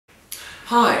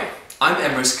Hi, I'm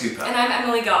Emrys Cooper. And I'm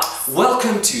Emily Goss.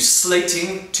 Welcome to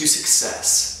Slating to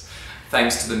Success.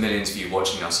 Thanks to the millions of you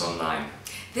watching us online.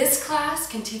 This class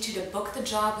can teach you to book the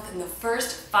job within the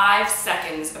first 5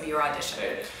 seconds of your audition.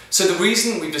 So the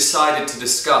reason we've decided to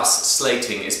discuss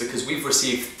slating is because we've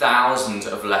received thousands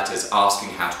of letters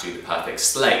asking how to do the perfect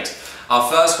slate. Our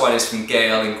first one is from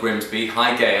Gail in Grimsby.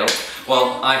 Hi Gail.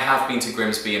 Well, I have been to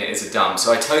Grimsby and it is a dump,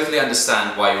 so I totally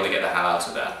understand why you want to get the hell out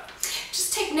of there.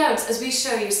 Just take notes as we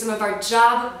show you some of our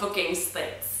job booking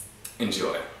slates.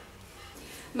 Enjoy.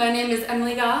 My name is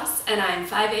Emily Goss and I'm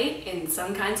 5'8" in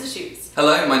some kinds of shoes.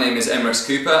 Hello, my name is Emrys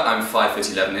Cooper. I'm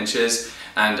 5'11"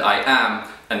 and I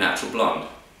am a natural blonde.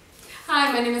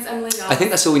 Hi, my name is Emily Goss. I think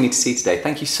that's all we need to see today.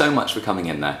 Thank you so much for coming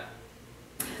in there.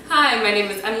 Hi, my name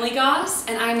is Emily Goss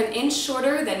and I'm an inch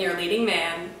shorter than your leading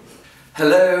man.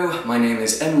 Hello, my name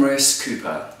is Emrys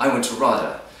Cooper. I went to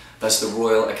RADA. That's the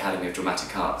Royal Academy of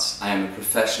Dramatic Arts. I am a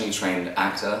professionally trained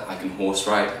actor. I can horse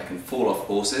ride, I can fall off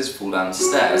horses, fall down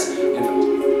stairs. In fact,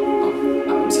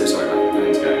 oh, I'm so sorry, my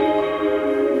phone's going.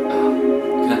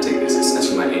 Can I take this? It's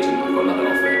actually my agent. I've got another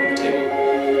offer here on the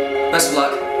table. Best of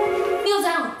luck. Kneel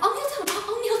down. I'll kneel down.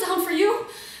 I'll kneel down for you.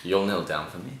 You'll kneel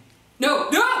down for me. No,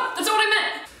 that's not what I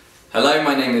meant. Hello,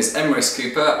 my name is Emrys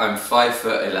Cooper. I'm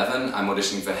 5'11". I'm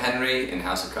auditioning for Henry in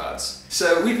House of Cards.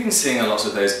 So we've been seeing a lot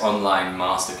of those online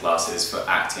masterclasses for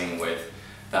acting with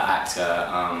the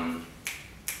actor,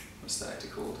 what's that actor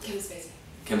called? Kevin Spacey.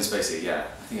 Kevin Spacey, yeah.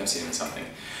 I think I've seen him in something.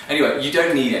 Anyway, you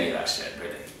don't need any of that shit,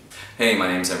 really. Hey, my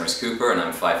name's Emrys Cooper and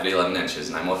I'm 5'11"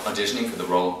 and I'm auditioning for the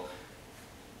role.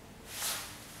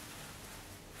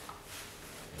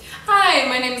 Hi,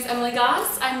 my name is Emily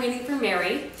Goss. I'm reading for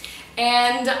Mary.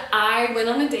 And I went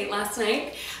on a date last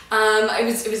night.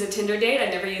 It was a Tinder date.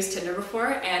 I'd never used Tinder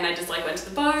before, and I just went to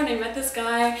the bar and I met this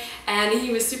guy, and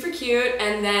he was super cute.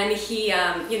 And then he,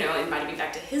 invited me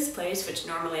back to his place, which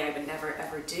normally I would never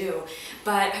ever do.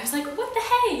 But I was like, what the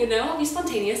hey, I'll be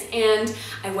spontaneous. And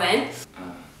I went.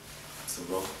 What's the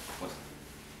role?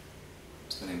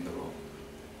 What's the name of the role?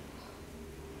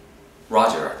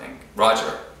 Roger, I think.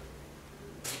 Roger.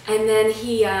 And then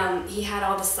he had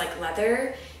all this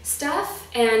leather stuff,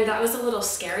 and that was a little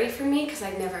scary for me because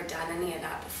I'd never done any of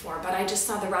that before, but I just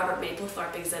saw the Robert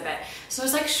Mapplethorpe exhibit, so I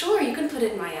was like, sure, you can put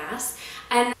it in my ass.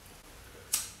 And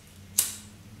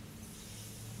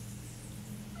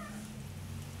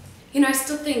I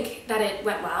still think that it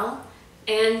went well,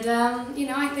 and I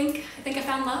think I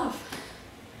found love.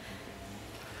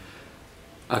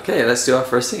 Okay, let's do our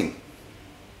first scene.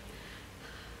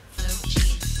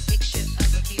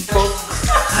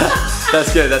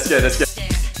 That's good, that's good, that's good.